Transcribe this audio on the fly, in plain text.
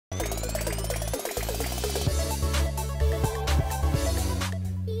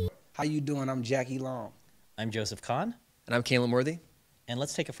How you doing? I'm Jackie Long. I'm Joseph Kahn. And I'm Calum Worthy. And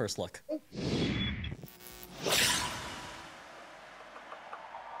let's take a first look.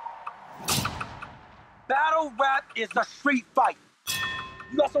 Battle rap is a street fight.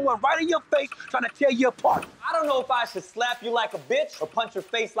 You got someone right in your face trying to tear you apart. I don't know if I should slap you like a bitch or punch your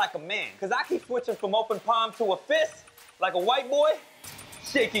face like a man. Cause I keep switching from open palm to a fist like a white boy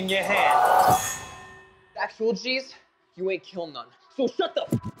shaking your hand. Actual G's, you ain't kill none. So shut the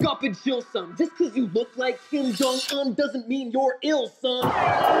f up and chill, son. Just cause you look like Kim Jong-un doesn't mean you're ill, son.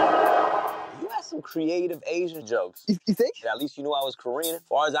 You had some creative Asian jokes. You think? Yeah, at least you knew I was Korean. As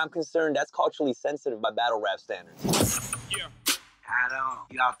far as I'm concerned, that's culturally sensitive by battle rap standards. Yeah. Hat on.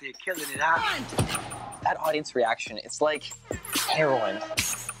 You out there killing it, huh? That audience reaction, it's like heroin.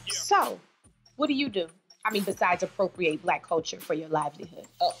 So, what do you do? I mean, besides appropriate black culture for your livelihood?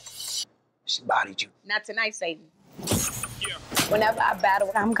 Oh, she bodied you. Not tonight, Satan. Yeah. Whenever I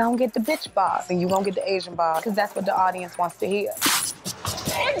battle, I'm gonna get the bitch boss, and you gonna get the Asian boss, because that's what the audience wants to hear.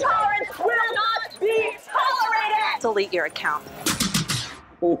 Intolerance will not be tolerated! Delete your account.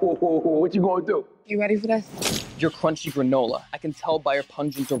 What you gonna do? You ready for this? You're crunchy granola. I can tell by your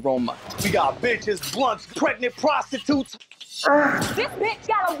pungent aroma. We got bitches, blunts, pregnant prostitutes. This bitch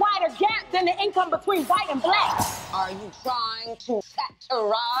got a wider gap than the income between white and black. Are you trying to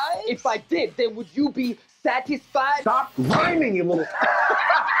satirize? If I did, then would you be satisfied? Stop rhyming, you little...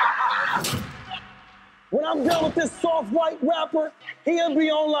 When I'm done with this soft white rapper, he'll be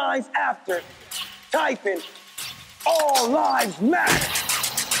on lines after, typing, all lives matter.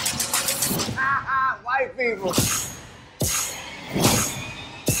 White people.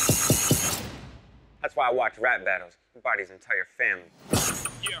 That's why I watch rap battles. Everybody's entire family.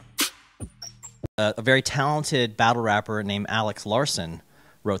 A very talented battle rapper named Alex Larson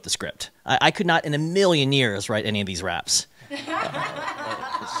wrote the script. I could not in a million years write any of these raps.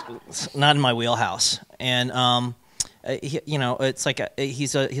 It's not in my wheelhouse. And, you know, it's like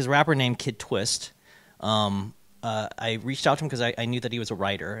he's a rapper named Kid Twist. I reached out to him because I knew that he was a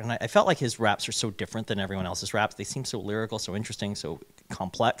writer, and I felt like his raps are so different than everyone else's raps. They seem so lyrical, so interesting, so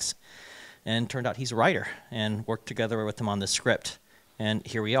complex. And turned out he's a writer, and worked together with him on this script. And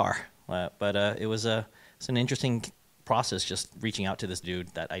here we are. It was it's an interesting process, just reaching out to this dude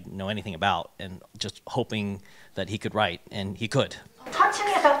that I didn't know anything about, and just hoping that he could write, and he could. Talk to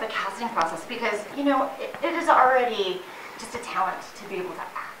me about the casting process, because, you know, it is already just a talent to be able to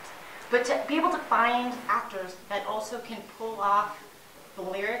act. But to be able to find actors that also can pull off the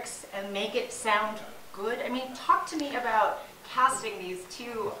lyrics and make it sound good. I mean, talk to me about casting these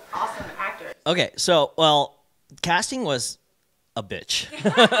two awesome actors. Okay, so, well, casting was a bitch.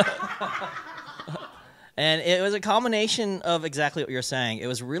 And it was a combination of exactly what you're saying. It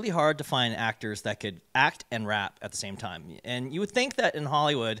was really hard to find actors that could act and rap at the same time. And you would think that in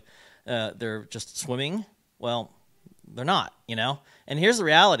Hollywood, they're just swimming. Well, they're not, you know? And here's the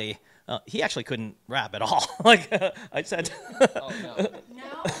reality. He actually couldn't rap at all. Like I said. Oh, no.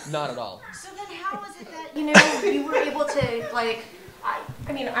 No? Not at all. So then how is it that, you know, you were able to, like,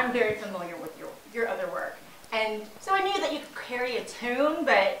 I mean, I'm very familiar with your other work. And so I knew that you could carry a tune,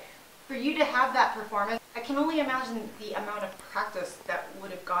 but for you to have that performance, I can only imagine the amount of practice that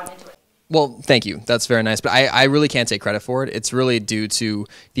would have gone into it. Well, thank you. That's very nice. But I really can't take credit for it. It's really due to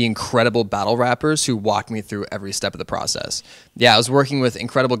the incredible battle rappers who walked me through every step of the process. Yeah, I was working with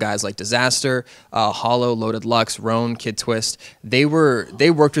incredible guys like Disaster, Hollow, Loaded Lux, Roan, Kid Twist. They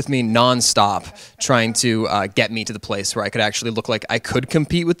worked with me nonstop trying to get me to the place where I could actually look like I could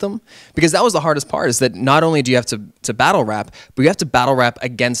compete with them. Because that was the hardest part, is that not only do you have to battle rap, but you have to battle rap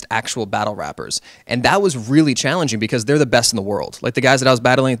against actual battle rappers. And that was really challenging because they're the best in the world. Like the guys that I was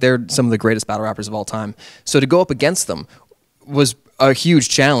battling, they're some of the greatest battle rappers of all time. So to go up against them was a huge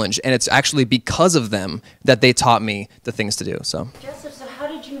challenge, and it's actually because of them that they taught me the things to do. So Joseph, so how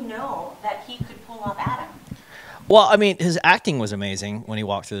did you know that he could pull off Adam? Well, I mean, his acting was amazing when he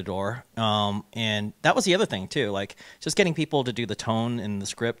walked through the door, and that was the other thing too. Like just getting people to do the tone in the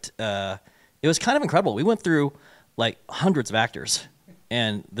script, it was kind of incredible. We went through like hundreds of actors.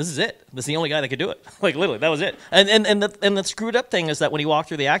 And this is it. This is the only guy that could do it. Like literally, that was it. And the screwed up thing is that when he walked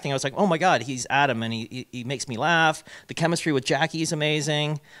through the acting, I was like, oh my god, he's Adam, and he makes me laugh. The chemistry with Jackie is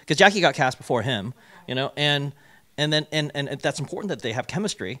amazing because Jackie got cast before him, you know. And that's important that they have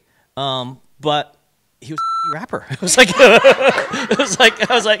chemistry. But he was a rapper. It was like I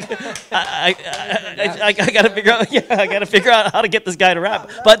was like I gotta figure out I gotta figure out how to get this guy to rap.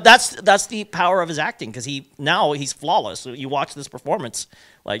 But that's the power of his acting because now he's flawless. You watch this performance,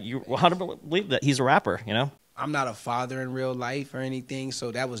 like you 100% believe that he's a rapper, you know. I'm not a father in real life or anything,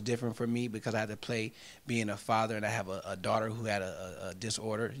 so that was different for me because I had to play being a father, and I have a daughter who had a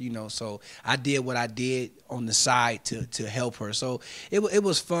disorder, you know. So I did what I did on the side to help her. So it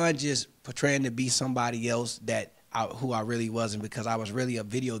was fun just portraying to be somebody else who I really wasn't, because I was really a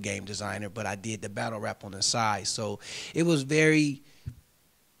video game designer, but I did the battle rap on the side. So it was very,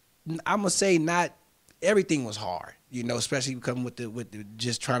 I'm gonna say, not everything was hard, you know, especially coming with the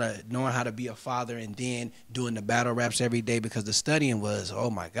just trying to knowing how to be a father and then doing the battle raps every day, because the studying was, oh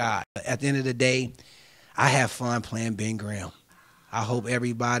my God. At the end of the day, I have fun playing Ben Graham. I hope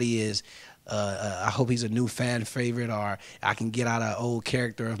everybody is. I hope he's a new fan favorite, or I can get out an old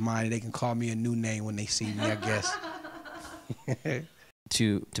character of mine and they can call me a new name when they see me, I guess.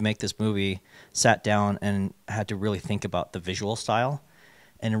 To make this movie, sat down and had to really think about the visual style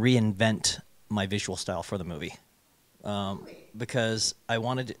and reinvent my visual style for the movie. Because I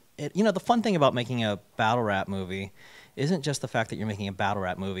wanted it, you know, the fun thing about making a battle rap movie isn't just the fact that you're making a battle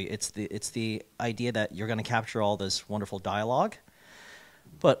rap movie. It's the idea that you're going to capture all this wonderful dialogue,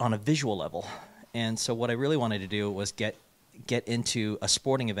 but on a visual level. And so what I really wanted to do was get into a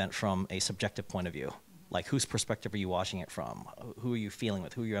sporting event from a subjective point of view. Like, whose perspective are you watching it from? Who are you feeling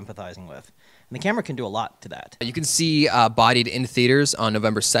with? Who are you empathizing with? And the camera can do a lot to that. You can see Bodied in theaters on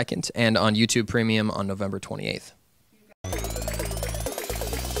November 2nd and on YouTube Premium on November 28th.